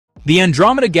The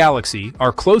Andromeda Galaxy,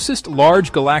 our closest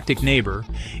large galactic neighbor,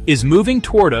 is moving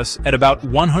toward us at about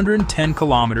 110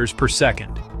 kilometers per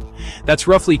second. That's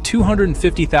roughly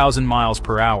 250,000 miles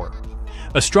per hour.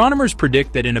 Astronomers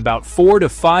predict that in about 4 to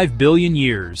 5 billion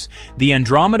years, the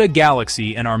Andromeda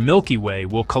Galaxy and our Milky Way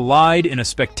will collide in a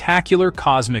spectacular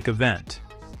cosmic event.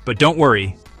 But don't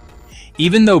worry.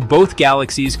 Even though both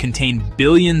galaxies contain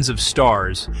billions of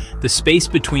stars, the space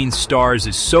between stars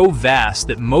is so vast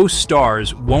that most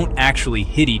stars won't actually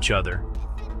hit each other.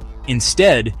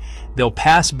 Instead, they'll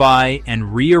pass by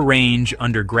and rearrange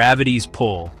under gravity's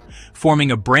pull,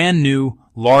 forming a brand new,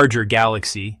 larger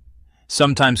galaxy,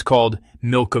 sometimes called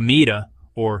Milkomeda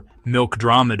or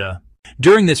Milkdromeda.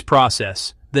 During this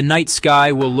process, the night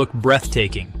sky will look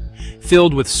breathtaking,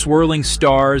 filled with swirling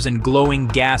stars and glowing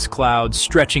gas clouds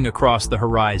stretching across the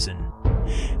horizon.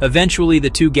 Eventually, the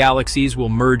two galaxies will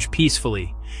merge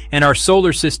peacefully, and our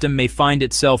solar system may find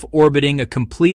itself orbiting a complete